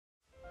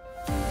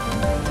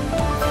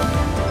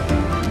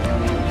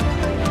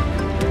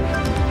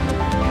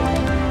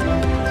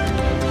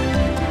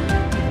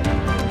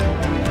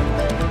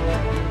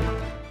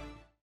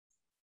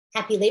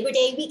Happy Labor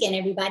Day weekend,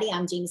 everybody.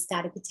 I'm Jean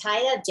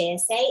Scotto-Pitaya of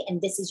JSA,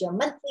 and this is your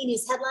monthly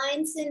news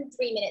headlines in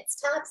 3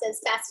 minutes tops, as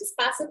fast as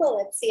possible.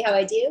 Let's see how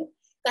I do.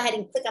 Go ahead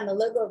and click on the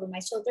logo over my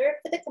shoulder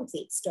for the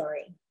complete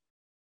story.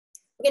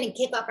 We're going to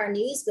kick off our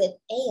news with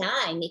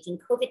AI making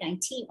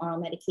COVID-19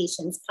 oral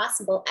medications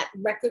possible at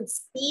record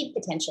speed,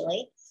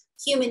 potentially.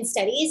 Human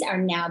studies are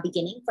now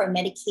beginning for a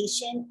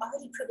medication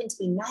already proven to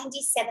be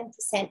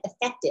 97%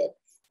 effective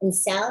in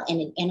cell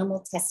and in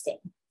animal testing.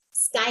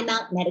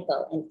 Skymount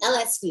Medical and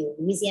LSU,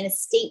 Louisiana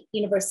State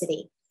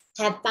University,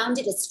 have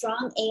founded a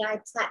strong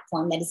AI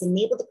platform that has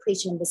enabled the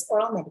creation of this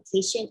oral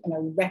medication in a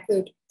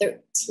record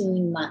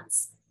 13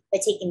 months. By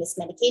taking this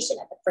medication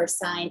at the first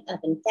sign of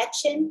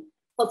infection,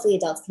 hopefully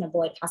adults can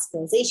avoid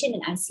hospitalization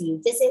and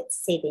ICU visits,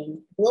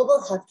 saving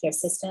global healthcare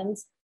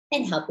systems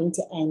and helping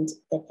to end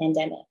the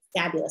pandemic.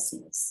 Fabulous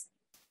news.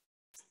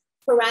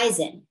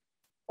 Horizon,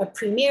 a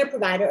premier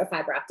provider of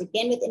fiber optic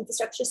bandwidth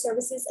infrastructure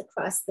services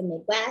across the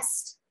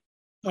Midwest,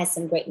 has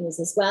some great news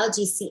as well.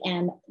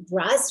 GCM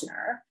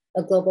Grosvenor,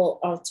 a global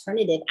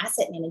alternative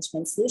asset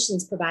management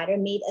solutions provider,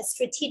 made a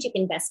strategic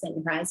investment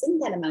in Horizon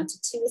that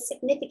amounted to a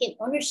significant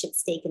ownership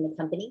stake in the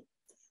company.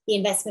 The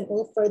investment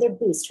will further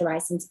boost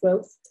Horizon's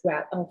growth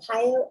throughout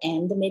Ohio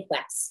and the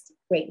Midwest.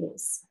 Great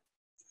news.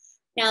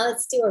 Now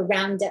let's do a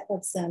roundup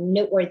of some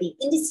noteworthy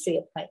industry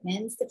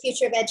appointments. The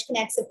future of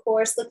EdgeConneX, of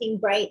course, looking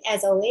bright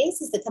as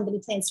always, as the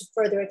company plans to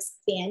further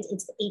expand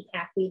into the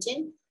APAC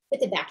region with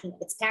the backing of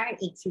its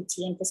parent EQT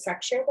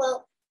infrastructure.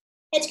 Well,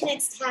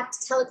 EdgeConneX tapped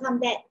Telecom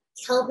vet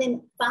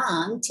Kelvin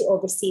Fong to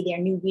oversee their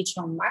new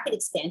regional market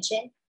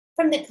expansion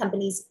from the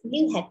company's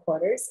new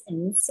headquarters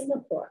in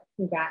Singapore.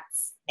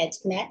 Congrats,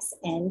 EdgeConneX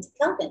and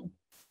Kelvin.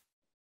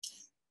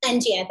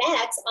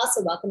 NJFX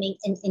also welcoming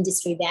an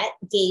industry vet,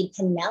 Gabe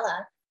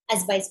Panella,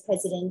 as Vice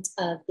President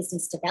of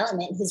Business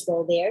Development. His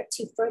role there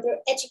to further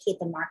educate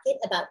the market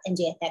about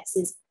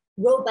NJFX's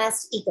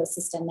robust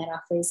ecosystem that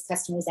offers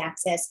customers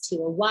access to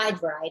a wide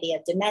variety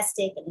of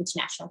domestic and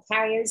international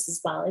carriers, as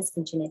well as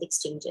internet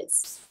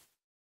exchanges.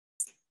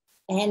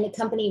 And the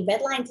company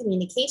Redline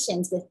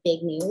Communications with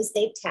big news.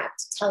 They've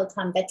tapped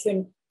Telecom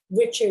veteran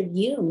Richard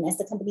Yoon as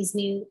the company's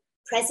new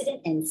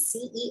president and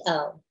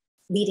CEO,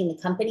 leading the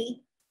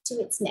company to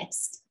its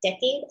next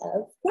decade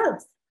of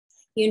growth.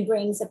 Yoon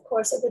brings, of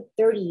course, over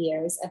 30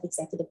 years of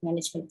executive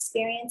management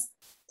experience,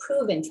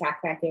 proven track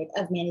record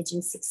of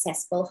managing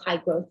successful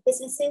high-growth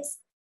businesses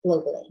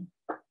globally.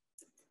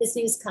 This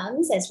news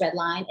comes as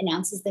Redline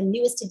announces the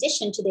newest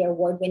addition to their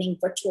award-winning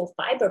virtual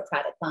fiber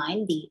product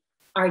line, the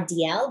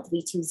RDL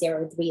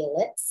 3203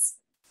 Ellipse.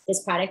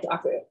 This product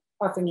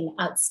offering an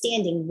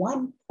outstanding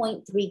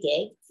 1.3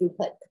 gig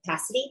throughput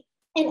capacity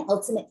and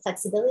ultimate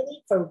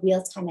flexibility for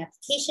real-time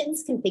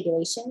applications,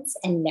 configurations,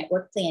 and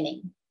network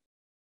planning.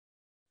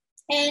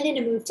 And in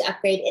a move to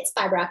upgrade its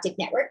fiber optic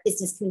network,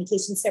 business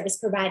communication service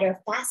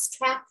provider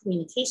FastTrack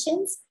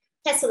Communications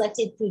has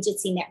selected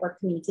Fujitsu Network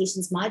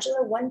Communications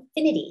Modular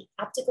Onefinity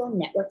optical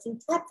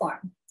networking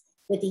platform.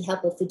 With the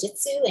help of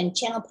Fujitsu and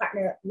channel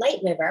partner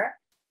LightRiver,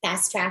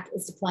 FastTrack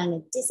is deploying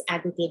a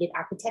disaggregated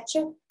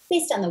architecture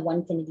based on the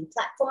Onefinity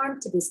platform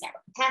to boost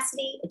network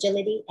capacity,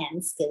 agility,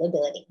 and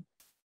scalability.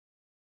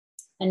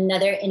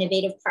 Another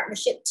innovative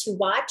partnership to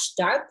watch,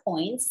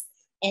 DartPoints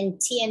and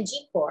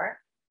TMGcore,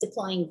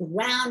 deploying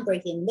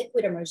groundbreaking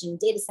liquid immersion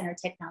data center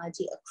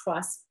technology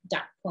across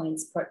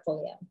DartPoints'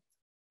 portfolio.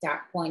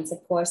 DartPoints,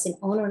 of course, an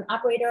owner and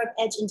operator of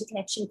edge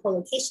interconnection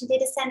co-location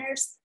data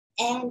centers,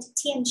 and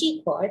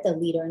TMGcore, the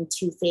leader in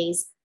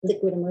two-phase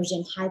liquid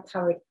immersion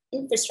high-powered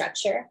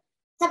infrastructure,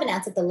 have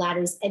announced that the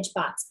latter's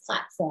EdgeBox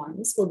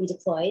platforms will be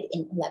deployed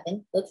in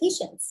 11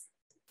 locations.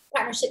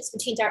 Partnerships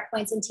between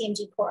DartPoints and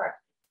TMGcore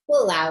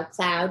will allow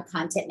cloud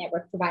content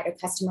network provider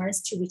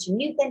customers to reach a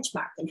new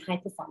benchmark in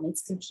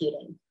high-performance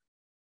computing.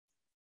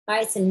 All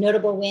right, some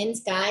notable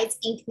wins, guys.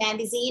 Inc.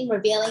 magazine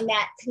revealing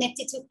that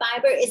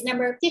Connected2Fiber is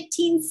number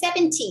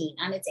 1517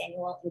 on its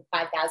annual Inc.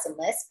 5000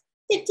 list.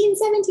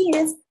 1517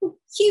 is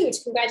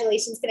huge.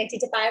 Congratulations,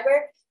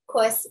 Connected2Fiber. Of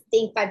course, the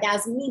Inc.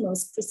 5000, the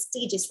most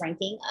prestigious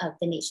ranking of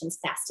the nation's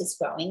fastest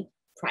growing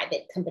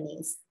private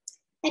companies.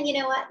 And you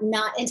know what?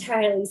 Not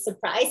entirely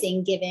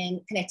surprising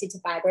given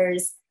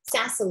Connected2Fiber's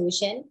SaaS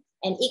solution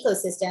and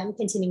ecosystem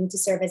continuing to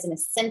serve as an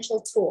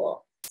essential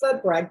tool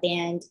for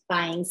broadband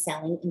buying,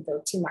 selling, and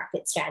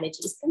go-to-market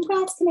strategies.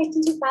 Congrats,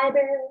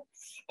 Connected2Fiber.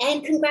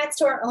 And congrats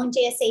to our own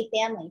JSA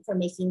family for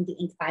making the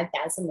Inc.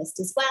 5000 list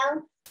as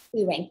well.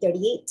 We ranked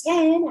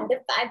 3810 out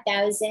of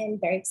 5,000,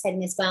 very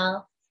exciting as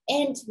well.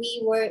 And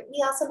we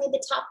also made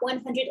the top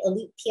 100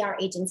 elite PR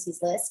agencies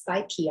list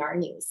by PR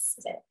News.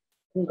 So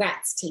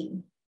congrats,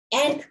 team.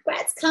 And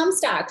congrats,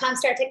 Comstar.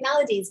 Comstar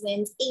Technologies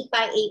wins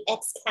 8x8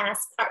 XCAS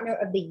Partner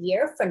of the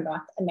Year for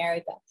North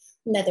America,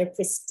 another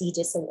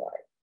prestigious award.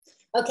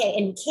 Okay,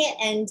 and we can't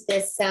end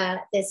this,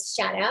 this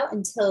shout out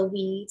until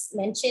we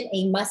mention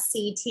a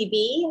must-see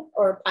TV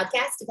or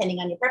podcast, depending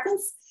on your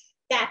preference.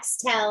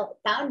 Baxtel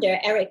founder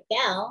Eric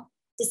Bell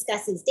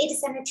discusses data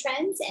center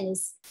trends and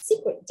his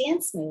secret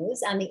dance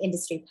moves on the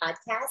industry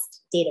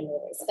podcast, Data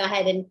Movers. Go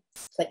ahead and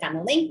click on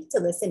the link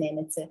to listen in.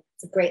 It's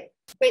a great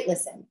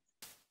listen.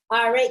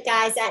 All right,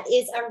 guys, that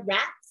is a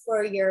wrap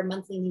for your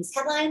monthly news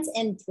headlines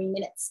in 3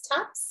 minutes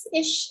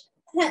tops-ish.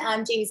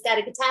 I'm Jamie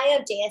Scotto-Kataya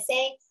of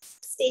JSA.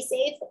 Stay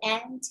safe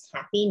and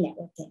happy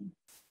networking.